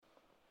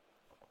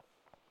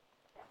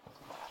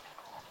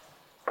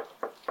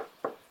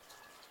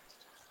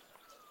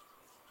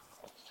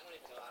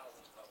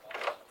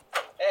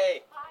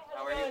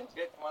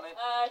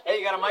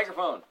got a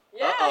microphone.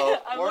 Yeah,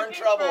 Uh-oh, we're in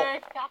trouble. For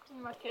Captain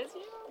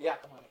Marchizio? Yeah,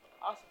 come on.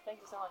 Awesome, thank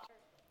you so much.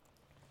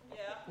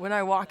 When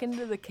I walk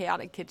into the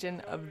chaotic kitchen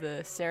of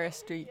the Sarah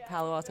Street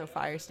Palo Alto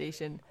Fire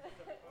Station,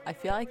 I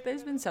feel like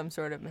there's been some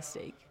sort of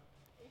mistake.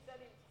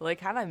 Like,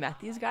 have I met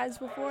these guys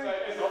before? The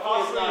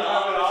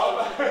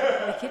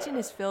kitchen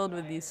is filled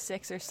with these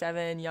 6 or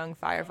 7 young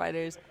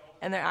firefighters,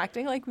 and they're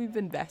acting like we've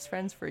been best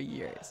friends for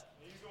years.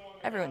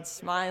 Everyone's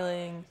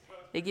smiling,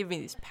 they give me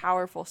these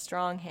powerful,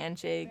 strong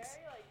handshakes,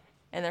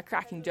 and they're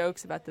cracking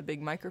jokes about the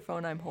big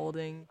microphone I'm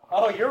holding.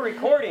 Oh, you're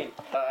recording.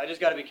 I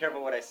just got to be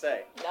careful what I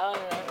say. No.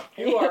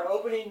 You are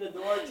opening the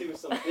door to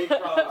some big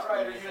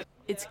problems.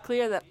 It's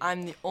clear that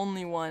I'm the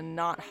only one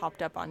not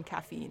hopped up on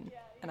caffeine,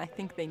 and I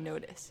think they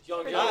notice.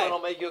 Young gentleman,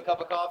 I'll make you a cup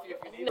of coffee if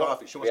you need it.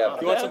 Coffee. She wants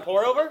coffee. You want some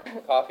pour over?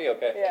 Coffee,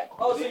 okay. Yeah.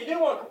 Oh, so you do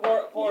want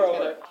pour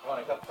over. You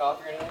want a cup of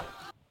coffee or anything?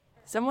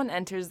 Someone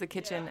enters the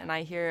kitchen, and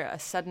I hear a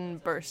sudden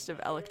burst of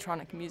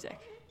electronic music,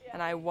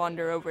 and I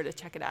wander over to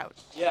check it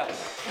out. Yeah. This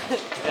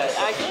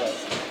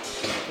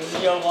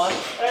is young one.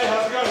 Hey,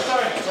 how's it going?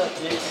 Sorry. What's up,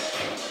 dude?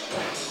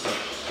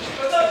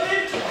 What's up,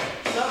 dude?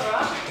 What's up,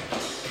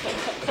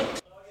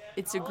 Rob?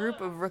 It's a group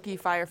of rookie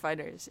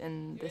firefighters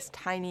in this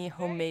tiny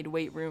homemade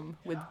weight room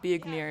with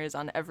big mirrors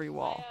on every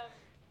wall.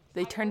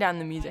 They turn down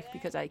the music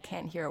because I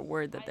can't hear a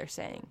word that they're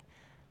saying.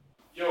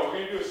 Yo, we're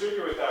going to do a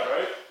circuit with that,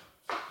 right?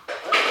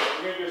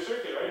 We're going to do a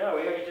circuit, right? No,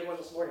 we already did one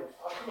this morning.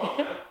 Oh, come on,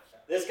 man.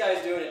 This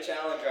guy's doing a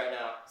challenge right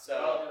now.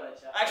 So,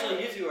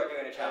 actually, you two are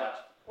doing a challenge.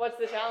 What's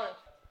the challenge?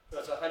 So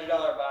it's a $100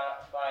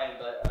 buy-in,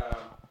 but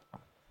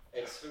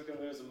it's who can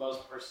lose the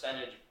most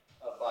percentage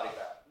of body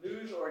fat.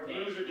 Lose or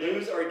gain.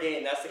 Lose or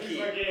gain. That's the key.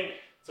 Lose or gain.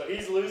 So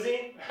he's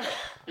losing,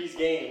 he's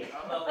gaining.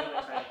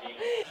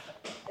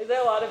 Is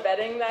there a lot of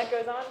betting that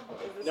goes on?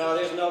 No,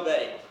 there's no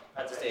betting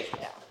at the station.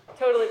 Yeah.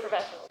 Totally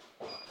professional.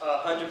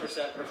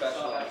 100%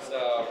 professional.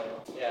 So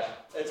yeah,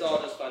 it's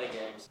all just fun and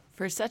games.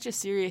 For such a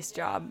serious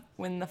job,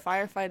 when the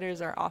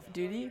firefighters are off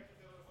duty,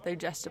 they're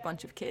just a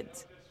bunch of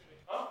kids.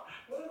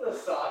 What are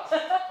those socks?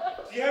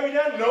 Do you have me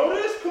not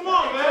noticed? Come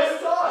on, man. I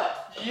saw it.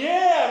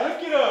 Yeah,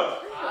 look at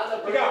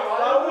them. They got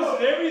flowers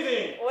and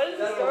everything. What is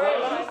the story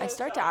behind I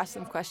start to ask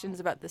them questions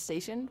about the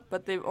station,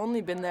 but they've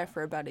only been there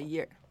for about a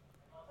year.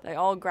 They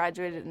all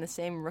graduated in the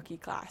same rookie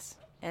class,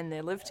 and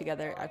they live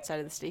together outside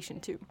of the station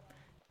too.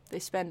 They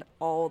spend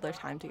all their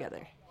time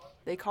together.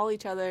 They call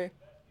each other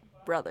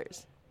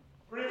brothers.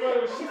 Pretty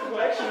much a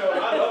collection of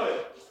them. I love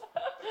it.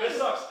 Best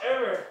socks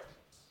ever.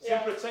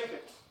 Super protected.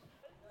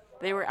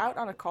 They were out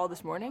on a call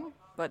this morning,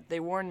 but they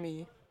warned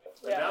me,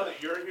 But now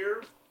that you're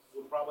here,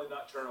 we'll probably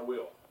not turn a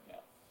wheel.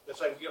 That's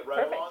like we get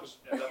ride-alongs,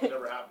 and nothing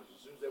ever happens.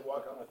 As soon as they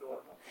walk out the door,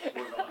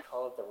 we're gone.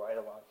 Call it the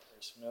ride-along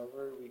curse.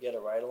 Whenever we get a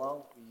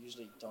ride-along, we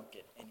usually don't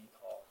get any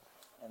call.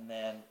 And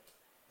then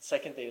the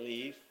second they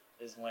leave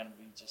is when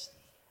we just,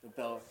 the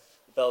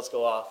bells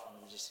go off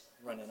and we just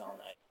run in all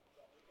night.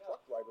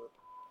 Truck driver.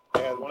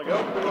 And want to go?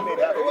 He made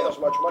half as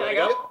much money. Can I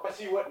go? I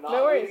see what not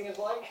No worries. waiting is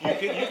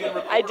like. You can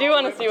record I do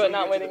want to all see the what way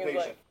not until waiting you is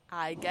get to the like.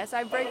 I guess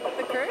I break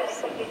the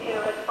curse.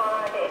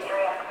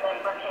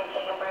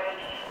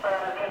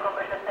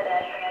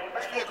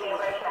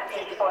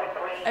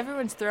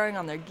 Everyone's throwing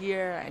on their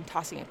gear and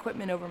tossing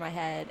equipment over my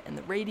head, and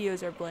the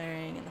radios are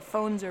blaring, and the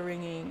phones are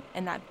ringing,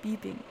 and that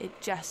beeping,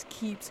 it just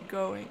keeps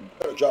going.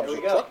 A job as a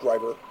Here we go. truck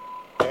driver.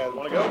 And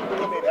Want to go? he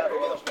made half as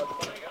much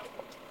money.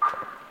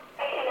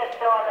 Patient is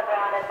still on the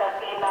ground at the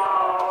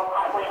female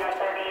Winter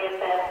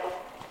 30th and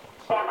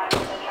standby to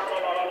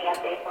determine any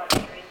updates on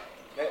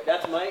injuries.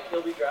 That's Mike.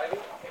 He'll be driving.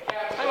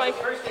 Hi, Mike.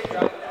 First day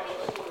driving.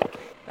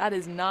 That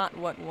is not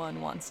what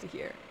one wants to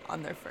hear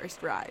on their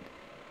first ride.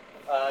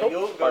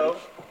 You'll go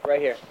right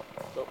here.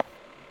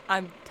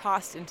 I'm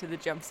tossed into the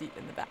jump seat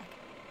in the back.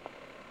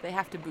 They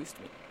have to boost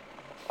me.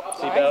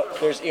 Seatbelt.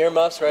 There's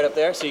earmuffs right up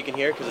there so you can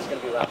hear because it's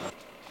going to be loud.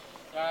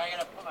 Sorry, I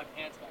gotta put my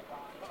pants back on.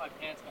 Put my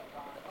pants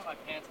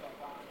back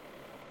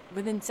on.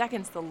 Within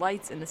seconds, the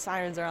lights and the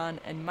sirens are on,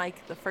 and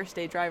Mike, the first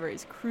day driver,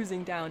 is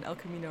cruising down El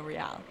Camino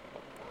Real.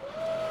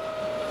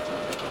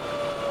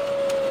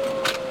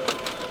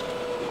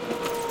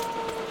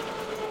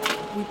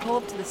 We pull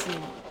up to the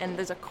scene, and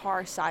there's a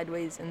car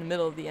sideways in the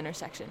middle of the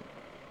intersection.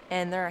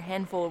 And there are a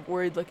handful of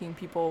worried-looking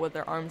people with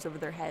their arms over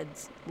their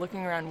heads,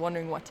 looking around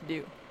wondering what to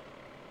do.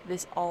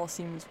 This all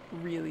seems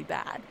really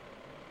bad.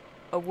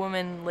 A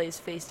woman lays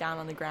face down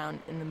on the ground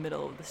in the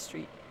middle of the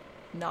street,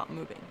 not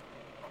moving.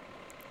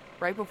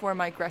 Right before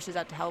Mike rushes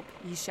out to help,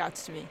 he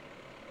shouts to me,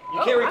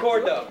 You can't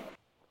record though.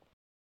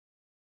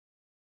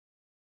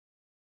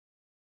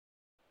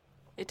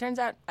 It turns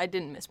out I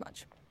didn't miss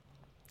much.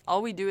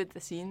 All we do at the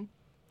scene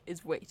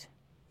is wait.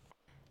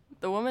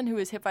 The woman who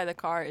was hit by the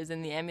car is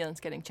in the ambulance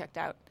getting checked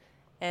out,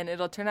 and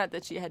it'll turn out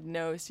that she had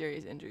no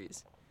serious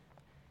injuries.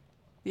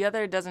 The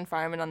other dozen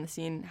firemen on the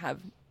scene have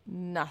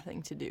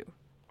nothing to do,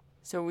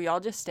 so we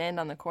all just stand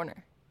on the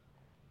corner.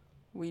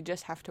 We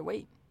just have to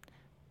wait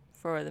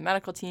for the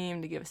medical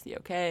team to give us the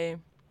okay,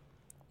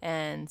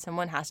 and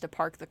someone has to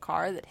park the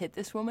car that hit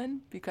this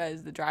woman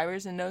because the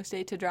driver's in no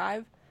state to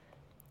drive.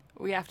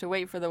 We have to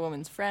wait for the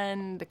woman's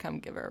friend to come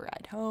give her a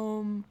ride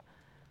home.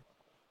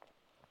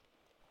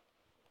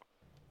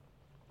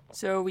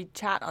 So we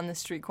chat on the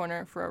street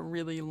corner for a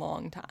really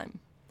long time.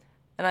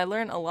 And I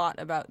learn a lot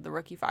about the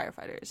rookie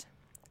firefighters,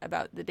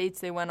 about the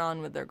dates they went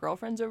on with their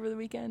girlfriends over the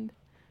weekend.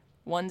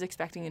 One's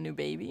expecting a new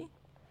baby.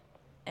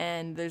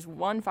 And there's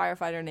one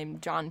firefighter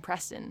named John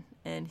Preston,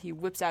 and he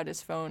whips out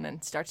his phone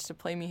and starts to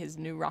play me his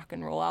new rock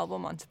and roll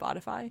album on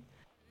Spotify.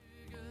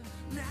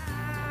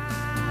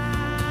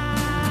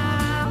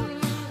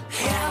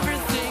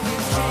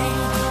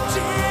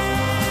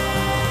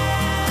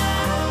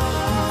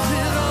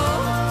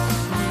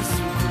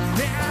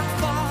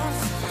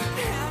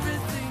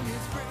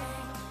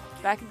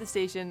 Back at the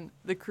station,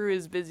 the crew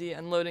is busy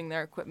unloading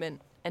their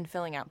equipment and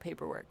filling out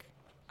paperwork.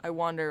 I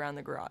wander around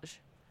the garage.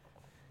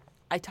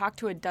 I talk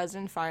to a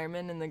dozen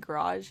firemen in the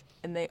garage,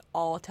 and they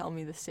all tell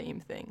me the same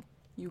thing.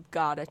 You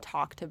gotta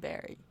talk to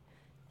Barry.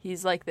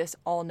 He's like this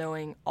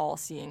all-knowing,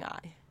 all-seeing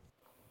eye.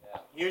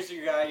 Yeah. Here's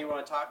your guy you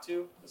want to talk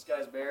to. This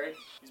guy's Barry.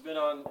 He's been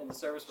in the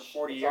service for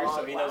 40 years,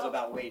 so he knows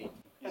about waiting.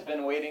 He's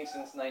been waiting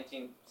since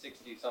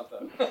 1960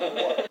 something.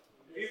 If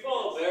you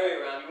follow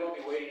Barry around, you won't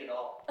be waiting at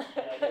all.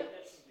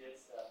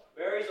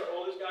 Barry's the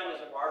oldest guy in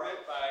his apartment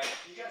by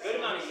a good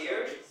amount of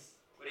years,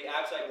 but he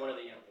acts like one of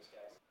the youngest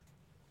guys.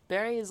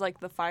 Barry is like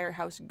the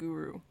firehouse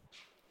guru.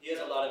 He has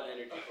a lot of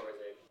energy for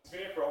his age. He's been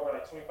here for over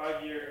like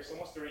 25 years,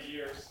 almost 30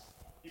 years.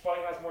 He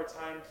probably has more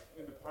time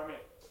in the department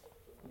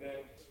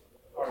than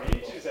our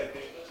ages, I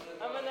think.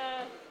 I'm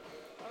gonna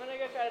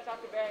go try to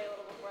talk to Barry a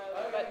little before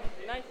I leave,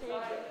 but nice to meet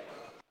you.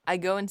 I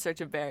go in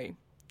search of Barry,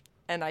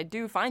 and I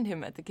do find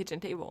him at the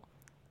kitchen table.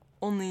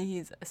 Only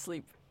he's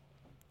asleep.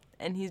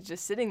 And he's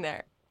just sitting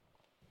there.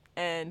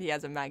 And he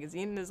has a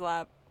magazine in his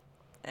lap,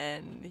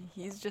 and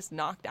he's just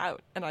knocked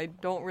out, and I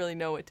don't really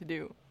know what to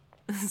do.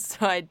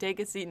 So I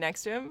take a seat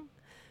next to him,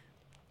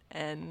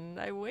 and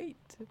I wait.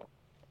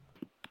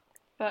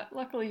 But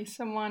luckily,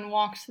 someone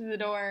walks through the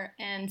door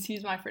and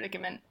sees my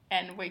predicament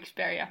and wakes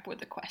Barry up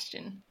with a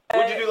question.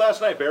 What did you do last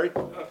night, Barry?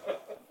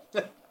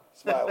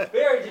 Smile.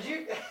 Barry, did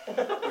you...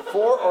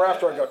 Before or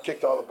after I got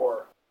kicked out of the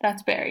bar?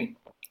 That's Barry.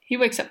 He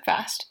wakes up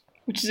fast,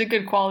 which is a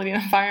good quality in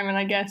a fireman,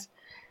 I guess.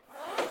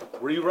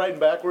 Were you riding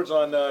backwards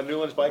on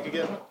Newland's bike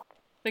again?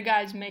 The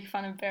guys make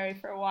fun of Barry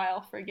for a while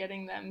for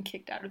getting them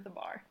kicked out of the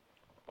bar.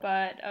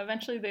 But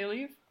eventually they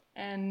leave,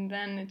 and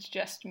then it's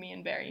just me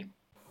and Barry.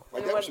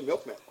 My dad was a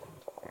milkman.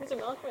 Who's a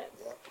milkman?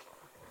 Yeah.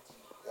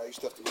 I used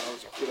to have to, when I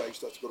was a kid, I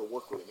used to have to go to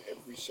work with him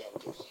every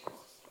Saturday.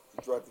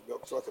 He'd drive the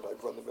milk truck, and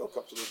I'd run the milk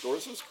up to the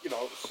doors. It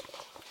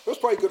was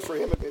probably good for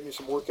him. It gave me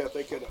some work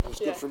ethic, and it was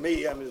good for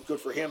me. I mean, it was good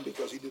for him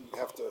because he didn't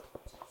have to,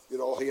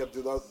 all he had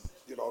to do,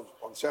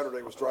 on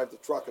Saturday was drive the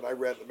truck, and I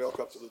ran the milk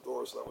up to the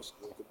doors. So that was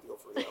a good deal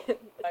for him.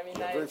 I mean,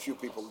 very few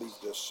people leave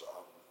this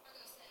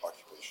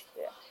occupation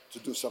to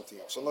do something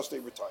else, unless they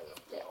retire,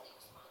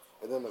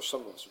 And then there's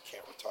some of us who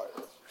can't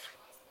retire.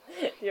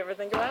 You ever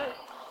think about it?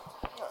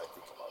 Yeah, I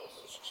think about it.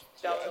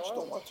 I just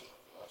don't want to.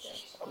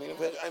 I mean,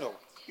 I know,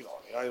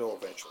 I know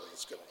eventually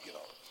it's going to,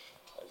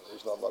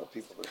 there's not a lot of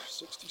people that are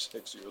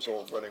 66 years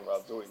old running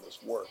around doing this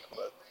work,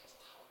 but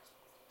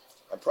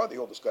I'm probably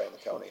the oldest guy in the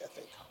county, I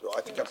think.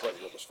 I think I'm probably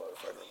the oldest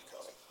firefighter in the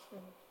county.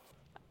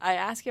 I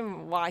ask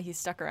him why he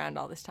stuck around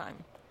all this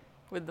time,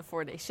 with the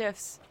 4-day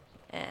shifts,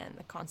 and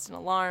the constant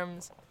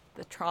alarms,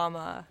 the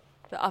trauma,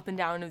 the up and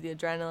down of the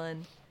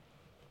adrenaline.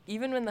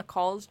 Even when the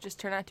calls just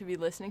turn out to be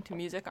listening to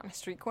music on a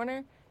street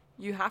corner,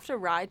 you have to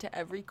ride to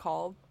every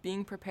call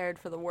being prepared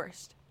for the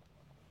worst.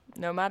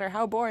 No matter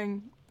how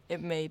boring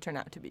it may turn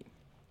out to be.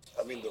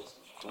 I mean,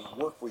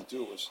 the work we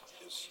do is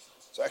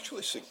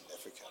actually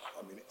significant.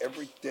 I mean,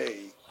 every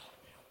day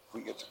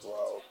we get to go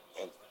out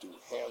and do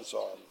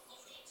hands-on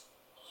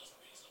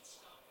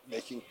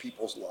making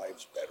people's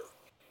lives better.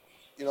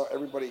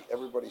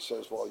 Everybody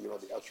says, well,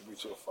 the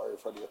attributes of a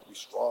firefighter, you have to be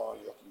strong,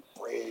 you have to be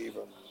brave,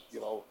 and,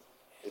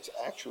 it's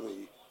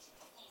actually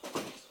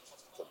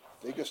the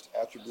biggest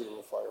attribute of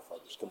a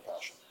firefighter is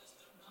compassion.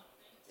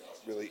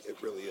 It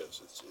really is.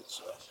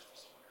 It's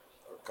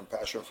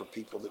compassion for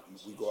people that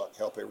we go out and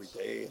help every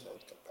day, and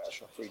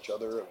compassion for each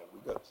other. And we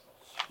got,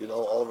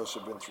 all of us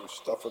have been through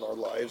stuff in our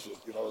lives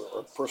that,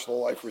 our personal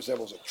life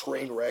resembles a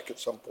train wreck at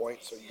some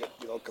point. So you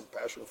get,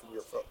 compassion from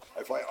your fellow.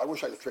 I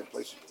wish I could trade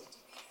places with them.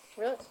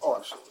 Really? Oh,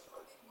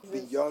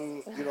 absolutely. Be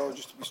young,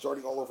 just to be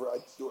starting all over,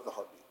 I'd do it in a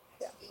heartbeat.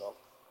 Yeah.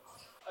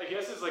 I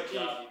guess it's like,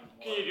 can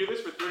you do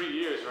this for 30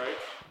 years, right?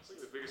 It's like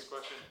the biggest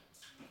question.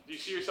 Do you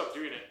see yourself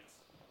doing it?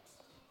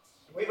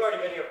 We've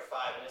already been here for 5,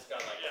 and it's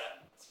gone like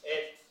that.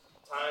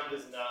 Time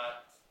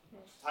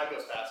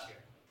goes fast here.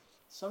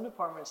 Some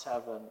departments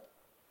have a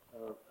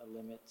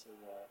limit to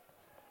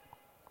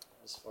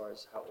as far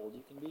as how old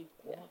you can be.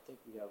 I don't think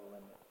we have a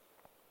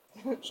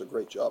limit. It's a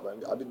great job.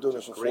 I've been doing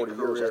this for 40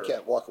 years. I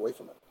can't walk away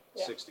from it.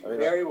 Yeah. 60.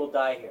 Barry will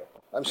die here.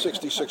 I'm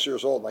 66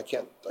 years old, and I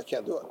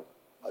can't do it.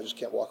 I just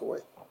can't walk away.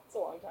 It's a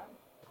long time.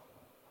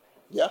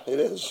 Yeah, it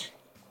is.